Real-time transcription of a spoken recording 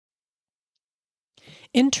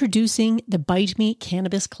Introducing the Bite Me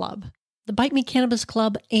Cannabis Club. The Bite Me Cannabis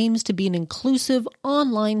Club aims to be an inclusive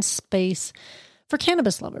online space for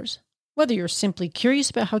cannabis lovers. Whether you're simply curious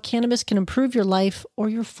about how cannabis can improve your life or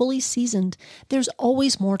you're fully seasoned, there's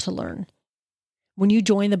always more to learn. When you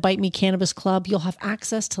join the Bite Me Cannabis Club, you'll have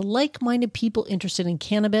access to like-minded people interested in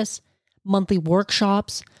cannabis, monthly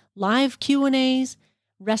workshops, live Q&As,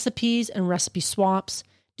 recipes and recipe swaps,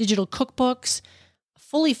 digital cookbooks,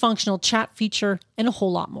 fully functional chat feature, and a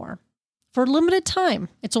whole lot more. For a limited time,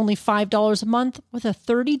 it's only $5 a month with a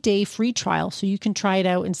 30-day free trial so you can try it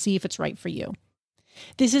out and see if it's right for you.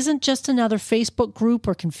 This isn't just another Facebook group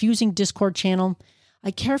or confusing Discord channel.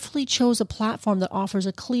 I carefully chose a platform that offers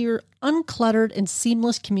a clear, uncluttered, and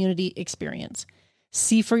seamless community experience.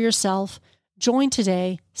 See for yourself, join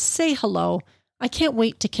today, say hello. I can't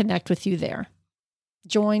wait to connect with you there.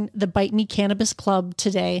 Join the Bite Me Cannabis Club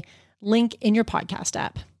today. Link in your podcast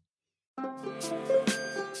app.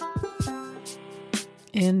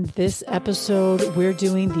 In this episode, we're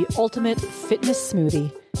doing the ultimate fitness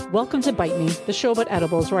smoothie. Welcome to Bite Me, the show about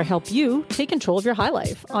edibles where I help you take control of your high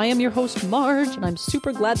life. I am your host, Marge, and I'm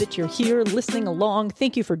super glad that you're here listening along.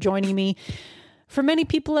 Thank you for joining me. For many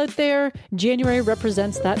people out there, January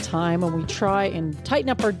represents that time when we try and tighten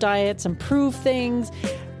up our diets, improve things,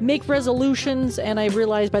 make resolutions, and I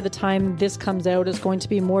realize by the time this comes out, it's going to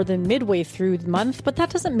be more than midway through the month, but that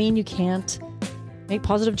doesn't mean you can't make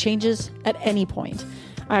positive changes at any point.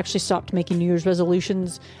 I actually stopped making New Year's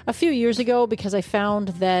resolutions a few years ago because I found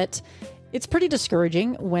that it's pretty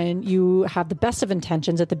discouraging when you have the best of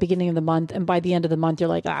intentions at the beginning of the month, and by the end of the month, you're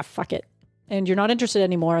like, fuck it. And you're not interested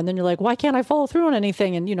anymore. And then you're like, why can't I follow through on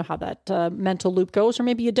anything? And you know how that mental loop goes, or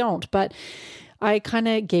maybe you don't. But I kind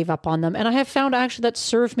of gave up on them. And I have found actually that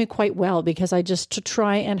served me quite well because I just to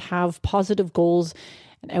try and have positive goals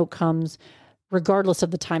and outcomes regardless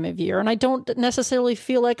of the time of year. And I don't necessarily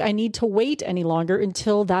feel like I need to wait any longer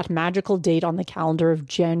until that magical date on the calendar of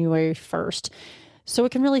January 1st. So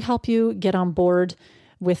it can really help you get on board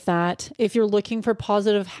with that. If you're looking for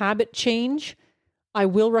positive habit change, I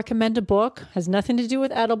will recommend a book. Has nothing to do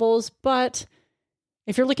with edibles, but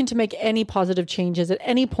if you're looking to make any positive changes at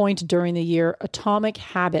any point during the year, Atomic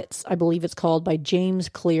Habits, I believe it's called, by James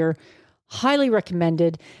Clear, highly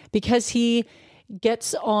recommended because he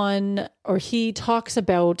gets on, or he talks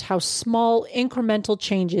about how small incremental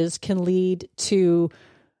changes can lead to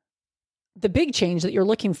the big change that you're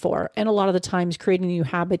looking for. And a lot of the times creating new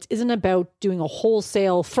habits isn't about doing a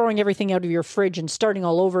wholesale, throwing everything out of your fridge and starting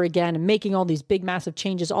all over again and making all these big, massive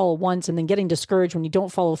changes all at once and then getting discouraged when you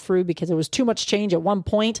don't follow through because it was too much change at one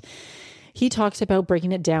point. He talks about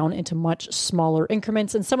breaking it down into much smaller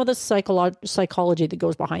increments and some of the psychology that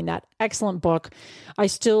goes behind that. Excellent book. I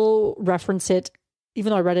still reference it,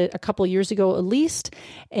 even though I read it a couple of years ago at least,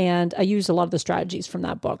 and I use a lot of the strategies from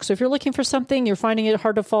that book. So if you're looking for something, you're finding it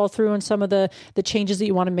hard to follow through on some of the changes that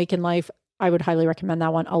you want to make in life, I would highly recommend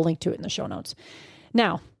that one. I'll link to it in the show notes.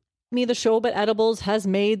 Now, the show about edibles has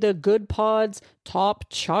made the Good Pod's top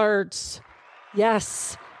charts.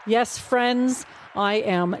 Yes, friends, I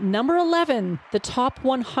am number 11, the top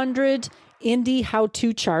 100 indie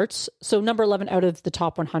how-to charts. So number 11 out of the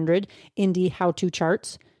top 100 indie how-to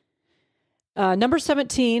charts. Number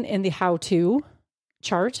 17 in the how-to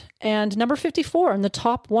chart, and number 54 in the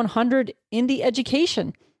top 100 indie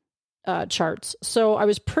education charts. So I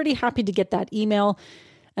was pretty happy to get that email.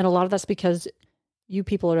 And a lot of that's because you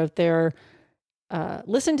people are out there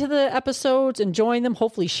listening to the episodes, enjoying them,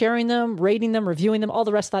 hopefully sharing them, rating them, reviewing them, all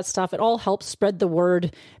the rest of that stuff. It all helps spread the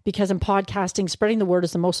word because in podcasting, spreading the word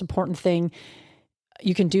is the most important thing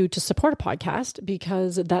you can do to support a podcast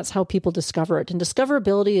because that's how people discover it. And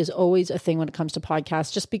discoverability is always a thing when it comes to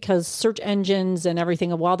podcasts, just because search engines and everything,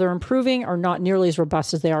 while they're improving, are not nearly as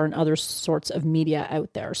robust as they are in other sorts of media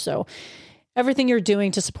out there. So everything you're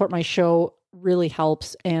doing to support my show really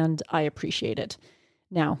helps, and I appreciate it.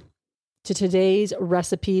 Now, to today's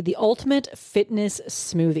recipe, the ultimate fitness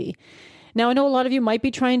smoothie. Now, I know a lot of you might be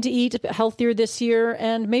trying to eat healthier this year,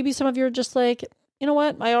 and maybe some of you are just like, you know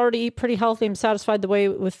what? I already eat pretty healthy. I'm satisfied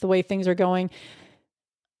with the way things are going.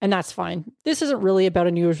 And that's fine. This isn't really about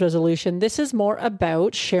a New Year's resolution. This is more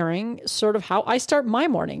about sharing sort of how I start my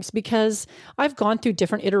mornings, because I've gone through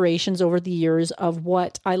different iterations over the years of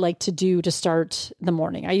what I like to do to start the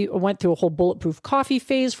morning. I went through a whole bulletproof coffee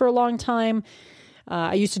phase for a long time.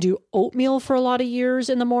 I used to do oatmeal for a lot of years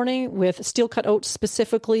in the morning with steel cut oats,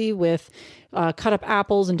 specifically with cut up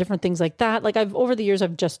apples and different things like that. Over the years,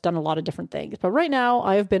 I've just done a lot of different things. But right now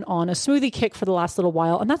I have been on a smoothie kick for the last little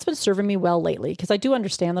while, and that's been serving me well lately because I do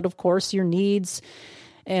understand that, of course, your needs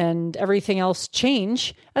and everything else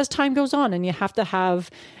change as time goes on. And you have to have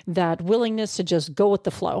that willingness to just go with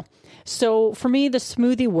the flow. So for me, the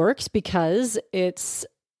smoothie works because it's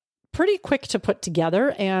pretty quick to put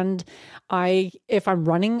together. And if I'm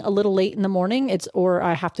running a little late in the morning, or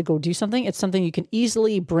I have to go do something, it's something you can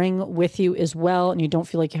easily bring with you as well. And you don't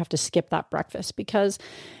feel like you have to skip that breakfast, because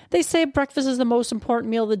they say breakfast is the most important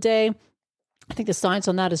meal of the day. I think the science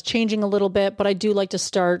on that is changing a little bit, but I do like to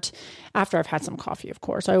start after I've had some coffee, of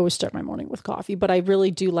course. I always start my morning with coffee, but I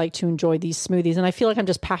really do like to enjoy these smoothies. And I feel like I'm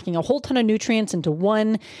just packing a whole ton of nutrients into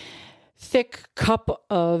one thick cup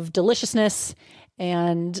of deliciousness.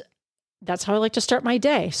 And that's how I like to start my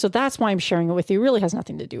day. So that's why I'm sharing it with you. It really has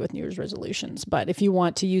nothing to do with New Year's resolutions. But if you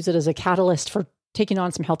want to use it as a catalyst for taking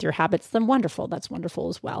on some healthier habits, then wonderful. That's wonderful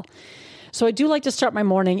as well. So I do like to start my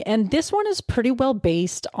morning. And this one is pretty well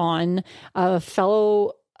based on a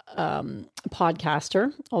fellow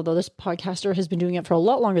podcaster, although this podcaster has been doing it for a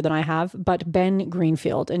lot longer than I have, but Ben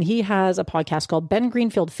Greenfield. And he has a podcast called Ben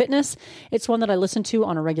Greenfield Fitness. It's one that I listen to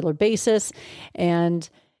on a regular basis. And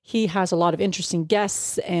he has a lot of interesting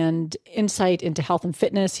guests and insight into health and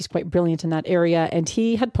fitness. He's quite brilliant in that area. And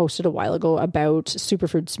he had posted a while ago about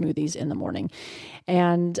superfood smoothies in the morning.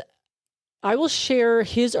 And I will share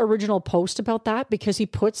his original post about that, because he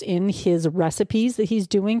puts in his recipes that he's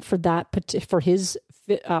doing for his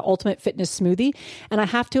ultimate fitness smoothie. And I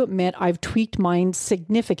have to admit, I've tweaked mine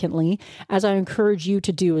significantly, as I encourage you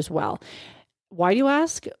to do as well. Why do you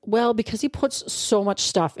ask? Well, because he puts so much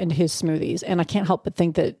stuff into his smoothies, and I can't help but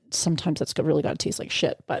think that sometimes that's really got to taste like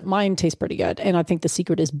shit, but mine tastes pretty good. And I think the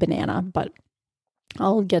secret is banana, but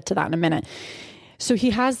I'll get to that in a minute. So he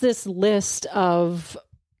has this list of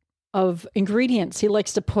ingredients he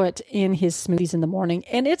likes to put in his smoothies in the morning,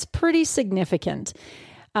 and it's pretty significant.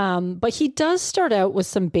 But he does start out with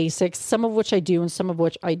some basics, some of which I do and some of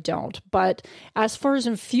which I don't. But as far as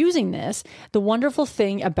infusing this, the wonderful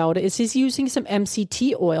thing about it is he's using some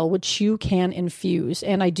MCT oil, which you can infuse.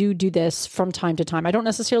 And I do this from time to time. I don't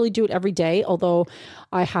necessarily do it every day, although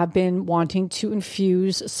I have been wanting to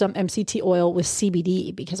infuse some MCT oil with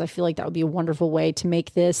CBD, because I feel like that would be a wonderful way to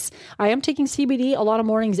make this. I am taking CBD a lot of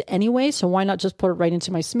mornings anyway, so why not just put it right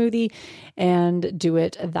into my smoothie and do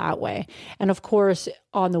it that way? And of course,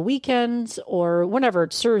 on the weekends or whenever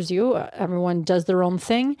it serves you, everyone does their own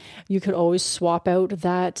thing. You could always swap out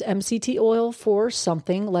that MCT oil for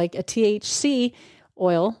something like a THC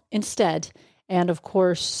oil instead. And of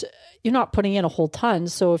course, you're not putting in a whole ton.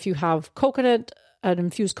 So if you have an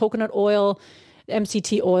infused coconut oil,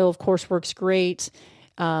 MCT oil, of course, works great.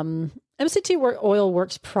 MCT oil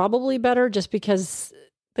works probably better, just because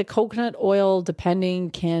the coconut oil,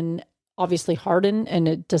 depending, can obviously harden, and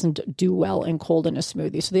it doesn't do well in cold in a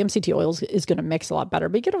smoothie. So the MCT oil is going to mix a lot better,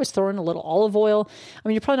 but you can always throw in a little olive oil. I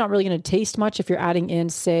mean, you're probably not really going to taste much if you're adding in,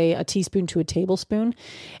 say, a teaspoon to a tablespoon,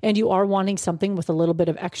 and you are wanting something with a little bit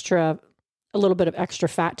of extra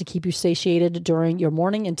fat to keep you satiated during your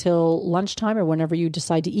morning until lunchtime or whenever you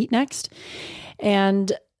decide to eat next.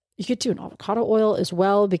 And you could do an avocado oil as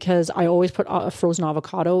well, because I always put a frozen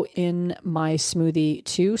avocado in my smoothie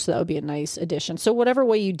too. So that would be a nice addition. So whatever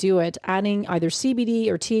way you do it, adding either CBD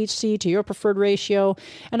or THC to your preferred ratio.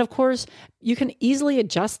 And of course, you can easily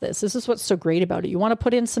adjust this. This is what's so great about it. You want to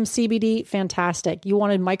put in some CBD, fantastic. You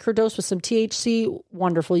want to microdose with some THC,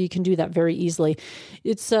 wonderful. You can do that very easily.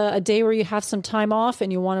 It's a day where you have some time off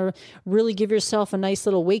and you want to really give yourself a nice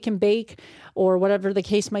little wake and bake, or whatever the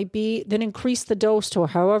case might be, then increase the dose to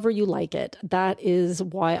however you like it. That is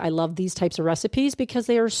why I love these types of recipes, because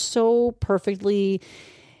they are so perfectly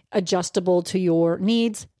adjustable to your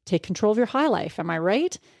needs. Take control of your high life. Am I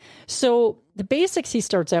right? So the basics he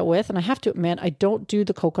starts out with, and I have to admit, I don't do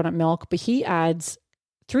the coconut milk, but he adds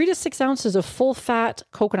 3 to 6 ounces of full fat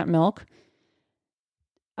coconut milk,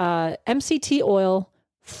 MCT oil,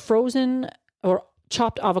 frozen or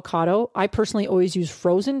chopped avocado. I personally always use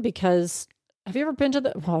frozen, because have you ever been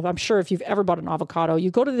to well, I'm sure if you've ever bought an avocado,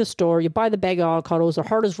 you go to the store, you buy the bag of avocados, they're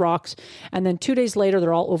hard as rocks, and then 2 days later,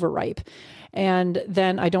 they're all overripe. And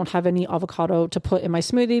then I don't have any avocado to put in my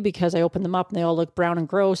smoothie, because I open them up and they all look brown and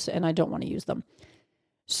gross, and I don't want to use them.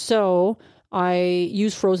 So I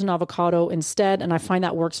use frozen avocado instead, and I find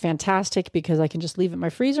that works fantastic, because I can just leave it in my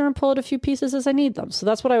freezer and pull out a few pieces as I need them. So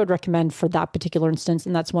that's what I would recommend for that particular instance,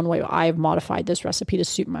 and that's one way I've modified this recipe to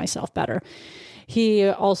suit myself better. He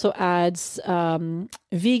also adds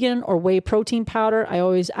vegan or whey protein powder. I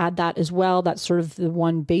always add that as well. That's sort of the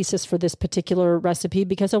one basis for this particular recipe,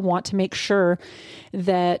 because I want to make sure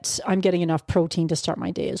that I'm getting enough protein to start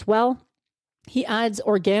my day as well. He adds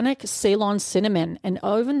organic Ceylon cinnamon. And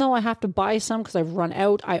even though I have to buy some because I've run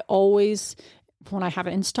out, I always when I have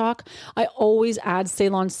it in stock. I always add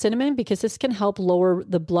Ceylon cinnamon because this can help lower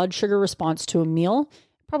the blood sugar response to a meal,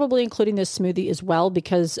 probably including this smoothie as well,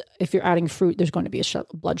 because if you're adding fruit, there's going to be a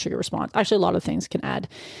blood sugar response. Actually, a lot of things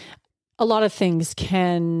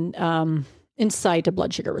can incite a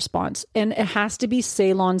blood sugar response. And it has to be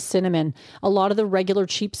Ceylon cinnamon. A lot of the regular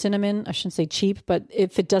cheap cinnamon, I shouldn't say cheap, but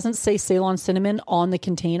if it doesn't say Ceylon cinnamon on the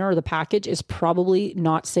container or the package, is probably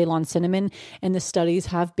not Ceylon cinnamon. And the studies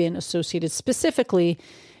have been associated specifically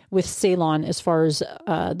with Ceylon as far as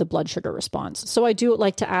the blood sugar response. So I do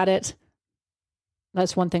like to add it.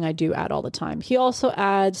 That's one thing I do add all the time. He also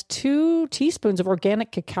adds 2 teaspoons of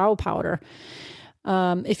organic cacao powder.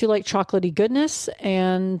 If you like chocolatey goodness,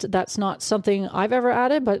 and that's not something I've ever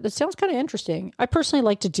added, but it sounds kind of interesting. I personally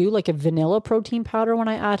like to do like a vanilla protein powder when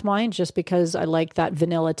I add mine, just because I like that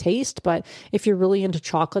vanilla taste. But if you're really into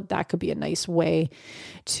chocolate, that could be a nice way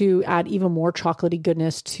to add even more chocolatey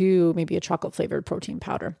goodness to maybe a chocolate flavored protein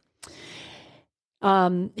powder.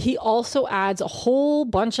 He also adds a whole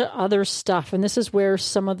bunch of other stuff. And this is where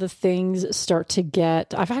some of the things start to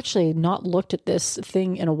get, I've actually not looked at this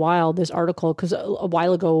thing in a while, this article, because a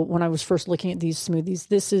while ago when I was first looking at these smoothies,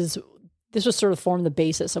 this was sort of formed the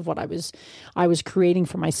basis of what I was creating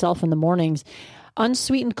for myself in the mornings.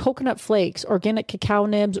 Unsweetened coconut flakes, organic cacao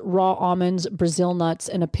nibs, raw almonds, Brazil nuts,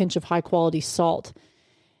 and a pinch of high quality salt.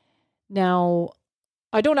 Now,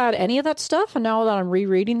 I don't add any of that stuff. And now that I'm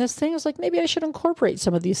rereading this thing, I was like, maybe I should incorporate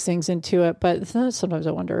some of these things into it. But sometimes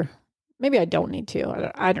I wonder, maybe I don't need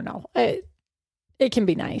to. I don't know. It can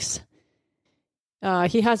be nice.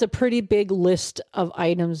 He has a pretty big list of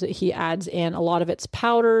items that he adds in. A lot of it's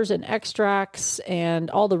powders and extracts and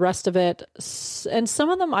all the rest of it. And some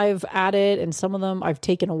of them I've added and some of them I've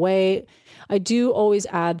taken away. I do always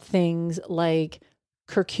add things like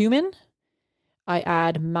curcumin. I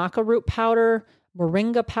add maca root powder,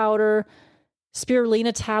 moringa powder,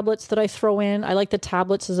 spirulina tablets that I throw in. I like the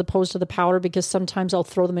tablets as opposed to the powder because sometimes I'll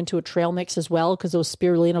throw them into a trail mix as well, because those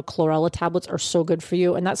spirulina chlorella tablets are so good for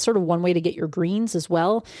you. And that's sort of one way to get your greens as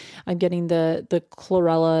well. I'm getting the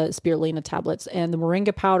chlorella spirulina tablets, and the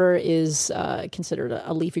moringa powder is considered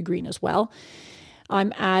a leafy green as well.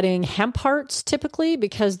 I'm adding hemp hearts typically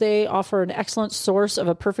because they offer an excellent source of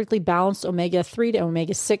a perfectly balanced omega-3 to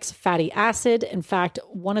omega-6 fatty acid. In fact,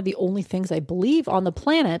 one of the only things I believe on the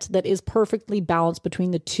planet that is perfectly balanced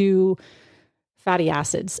between the 2 fatty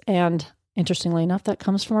acids. And interestingly enough, that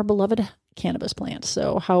comes from our beloved cannabis plant.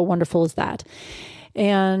 So how wonderful is that?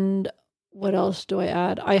 And what else do I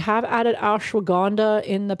add? I have added ashwagandha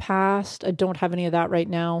in the past. I don't have any of that right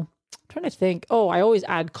now. Trying to think. Oh, I always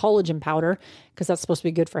add collagen powder because that's supposed to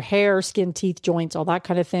be good for hair, skin, teeth, joints, all that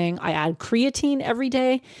kind of thing. I add creatine every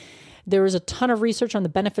day. There is a ton of research on the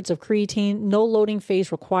benefits of creatine. No loading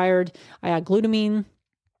phase required. I add glutamine.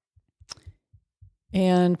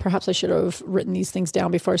 And perhaps I should have written these things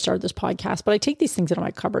down before I started this podcast, but I take these things into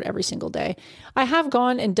my cupboard every single day. I have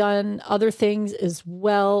gone and done other things as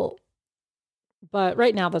well, but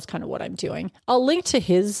right now that's kind of what I'm doing. I'll link to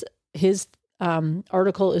his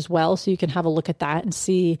article as well, so you can have a look at that and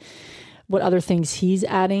see what other things he's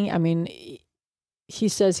adding. I mean, he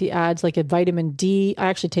says he adds like a vitamin D. I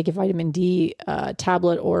actually take a vitamin D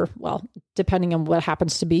tablet, or, well, depending on what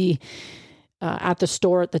happens to be at the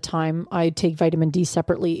store at the time, I take vitamin D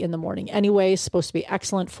separately in the morning. Anyway, it's supposed to be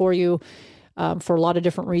excellent for you for a lot of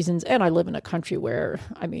different reasons. And I live in a country where,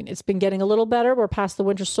 I mean, it's been getting a little better. We're past the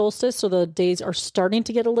winter solstice, so the days are starting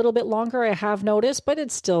to get a little bit longer, I have noticed, but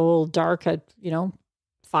it's still dark at,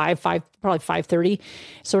 probably 5:30.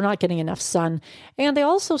 So we're not getting enough sun. And they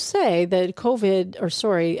also say that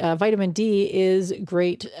vitamin D is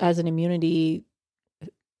great as an immunity,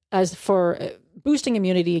 as for boosting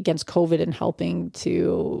immunity against COVID and helping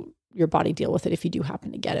to your body deal with it if you do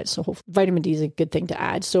happen to get it. So vitamin D is a good thing to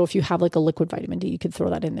add. So if you have like a liquid vitamin D, you could throw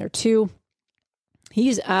that in there too.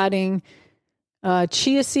 He's adding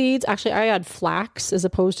chia seeds. Actually, I add flax as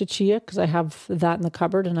opposed to chia because I have that in the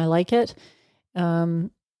cupboard and I like it.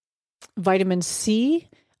 Vitamin C.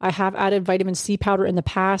 I have added vitamin C powder in the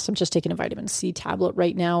past. I'm just taking a vitamin C tablet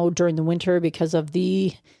right now during the winter because of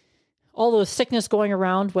all the sickness going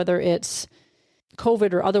around, whether it's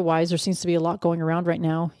COVID or otherwise. There seems to be a lot going around right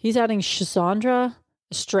now. He's adding Schisandra,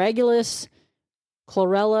 astragalus,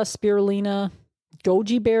 chlorella, spirulina,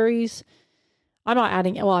 goji berries. I'm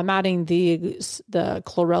adding the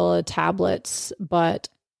chlorella tablets, but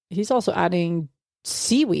he's also adding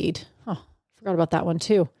seaweed. Oh, I forgot about that one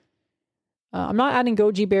too. I'm not adding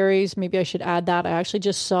goji berries. Maybe I should add that. I actually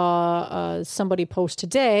just saw somebody post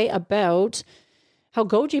today about how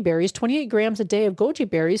goji berries, 28 grams a day of goji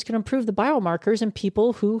berries can improve the biomarkers in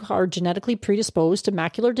people who are genetically predisposed to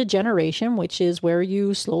macular degeneration, which is where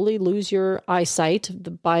you slowly lose your eyesight,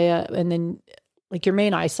 and then like your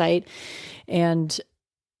main eyesight, and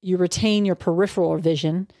you retain your peripheral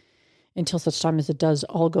vision until such time as it does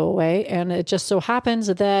all go away. And it just so happens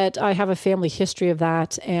that I have a family history of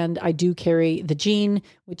that, and I do carry the gene,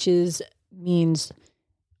 which means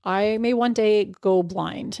I may one day go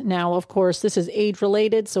blind. Now, of course, this is age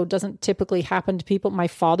related, so it doesn't typically happen to people. My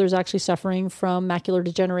father's actually suffering from macular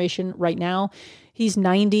degeneration right now. He's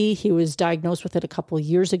 90. He was diagnosed with it a couple of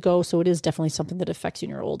years ago, so it is definitely something that affects you in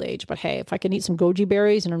your old age. But hey, if I can eat some goji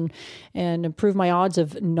berries and improve my odds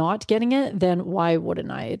of not getting it, then why wouldn't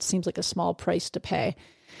I? It seems like a small price to pay.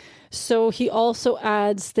 So he also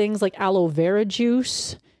adds things like aloe vera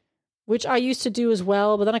juice, which I used to do as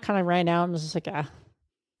well, but then I kind of ran out and was just like,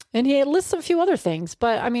 And he lists a few other things,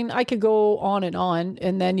 but I mean, I could go on,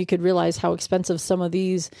 and then you could realize how expensive some of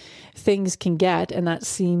these things can get. And that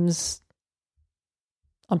seems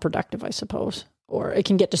unproductive, I suppose, or it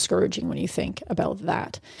can get discouraging when you think about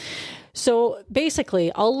that. So basically,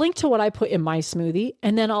 I'll link to what I put in my smoothie,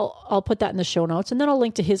 and then I'll put that in the show notes, and then I'll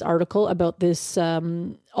link to his article about this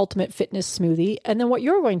ultimate fitness smoothie. And then what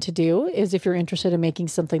you're going to do is, if you're interested in making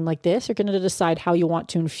something like this, you're going to decide how you want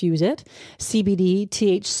to infuse it: CBD,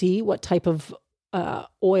 THC, what type of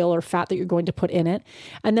oil or fat that you're going to put in it,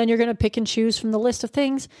 and then you're going to pick and choose from the list of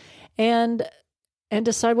things, and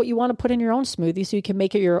decide what you want to put in your own smoothie, so you can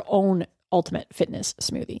make it your own ultimate fitness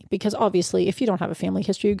smoothie. Because obviously, if you don't have a family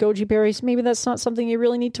history of goji berries, maybe that's not something you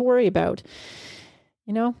really need to worry about,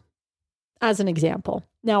 as an example.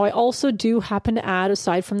 Now, I also do happen to add,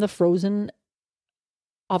 aside from the frozen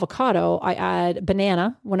avocado, I add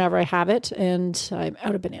banana whenever I have it, and I'm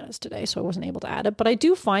out of bananas today, so I wasn't able to add it. But I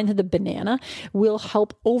do find that the banana will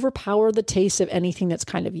help overpower the taste of anything that's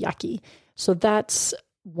kind of yucky. So that's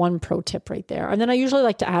one pro tip right there. And then I usually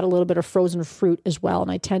like to add a little bit of frozen fruit as well.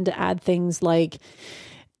 And I tend to add things like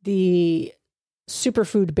the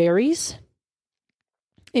superfood berries,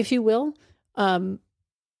 if you will,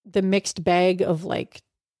 the mixed bag of like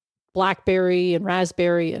blackberry and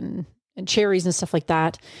raspberry and cherries and stuff like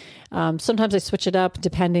that. Sometimes I switch it up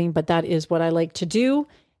depending, but that is what I like to do.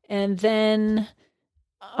 And then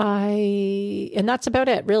and that's about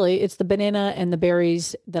it, really. It's the banana and the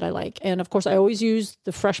berries that I like. And of course, I always use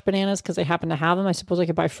the fresh bananas because I happen to have them. I suppose I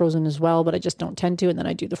could buy frozen as well, but I just don't tend to. And then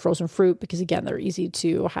I do the frozen fruit because, again, they're easy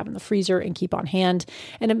to have in the freezer and keep on hand,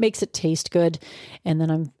 and it makes it taste good. And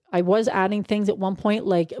then I was adding things at one point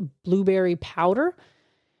like blueberry powder,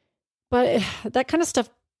 but that kind of stuff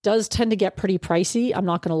does tend to get pretty pricey. I'm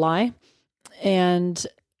not going to lie. And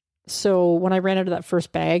so when I ran out of that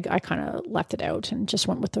first bag, I kind of left it out and just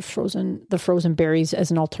went with the frozen berries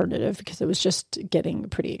as an alternative, because it was just getting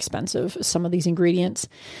pretty expensive, some of these ingredients.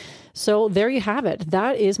 So there you have it.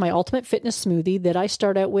 That is my ultimate fitness smoothie that I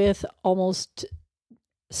start out with almost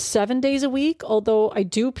 7 days a week. Although I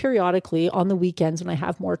do periodically on the weekends when I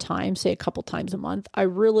have more time, say a couple times a month, I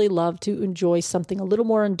really love to enjoy something a little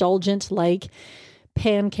more indulgent, like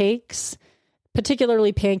pancakes,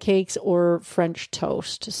 particularly pancakes or French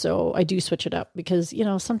toast. So I do switch it up because,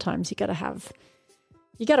 sometimes you got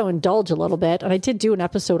to indulge a little bit. And I did do an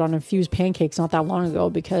episode on infused pancakes not that long ago,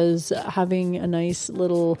 because having a nice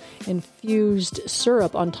little infused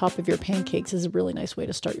syrup on top of your pancakes is a really nice way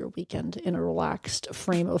to start your weekend in a relaxed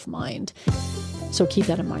frame of mind. So keep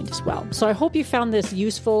that in mind as well. So I hope you found this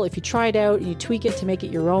useful. If you try it out and you tweak it to make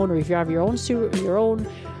it your own, or if you have your own smoothie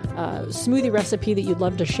recipe that you'd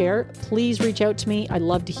love to share, please reach out to me. I'd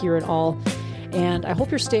love to hear it all. And I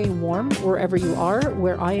hope you're staying warm wherever you are.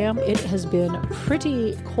 Where I am, it has been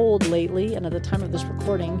pretty cold lately. And at the time of this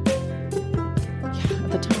recording,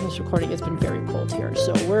 it's been very cold here.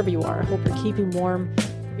 So wherever you are, I hope you're keeping warm,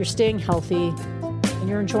 you're staying healthy, and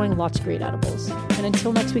you're enjoying lots of great edibles. And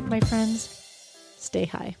until next week, my friends, stay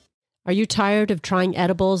high. Are you tired of trying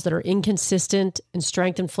edibles that are inconsistent in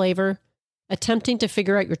strength and flavor? Attempting to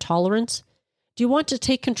figure out your tolerance? Do you want to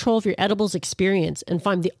take control of your edibles experience and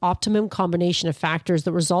find the optimum combination of factors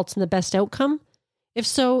that results in the best outcome? If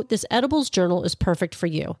so, this edibles journal is perfect for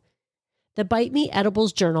you. The Bite Me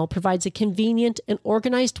Edibles Journal provides a convenient and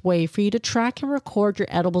organized way for you to track and record your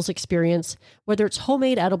edibles experience, whether it's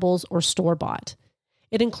homemade edibles or store-bought.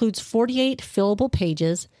 It includes 48 fillable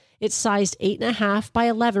pages. It's sized 8.5 by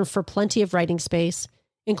 11 for plenty of writing space,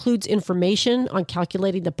 includes information on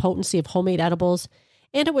calculating the potency of homemade edibles,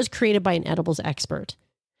 and it was created by an edibles expert.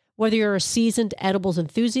 Whether you're a seasoned edibles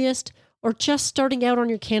enthusiast or just starting out on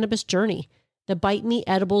your cannabis journey, the Bite Me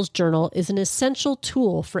Edibles Journal is an essential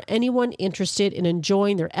tool for anyone interested in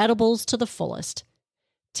enjoying their edibles to the fullest.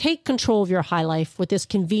 Take control of your high life with this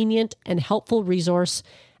convenient and helpful resource.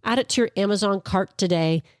 Add it to your Amazon cart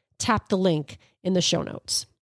today. Tap the link in the show notes.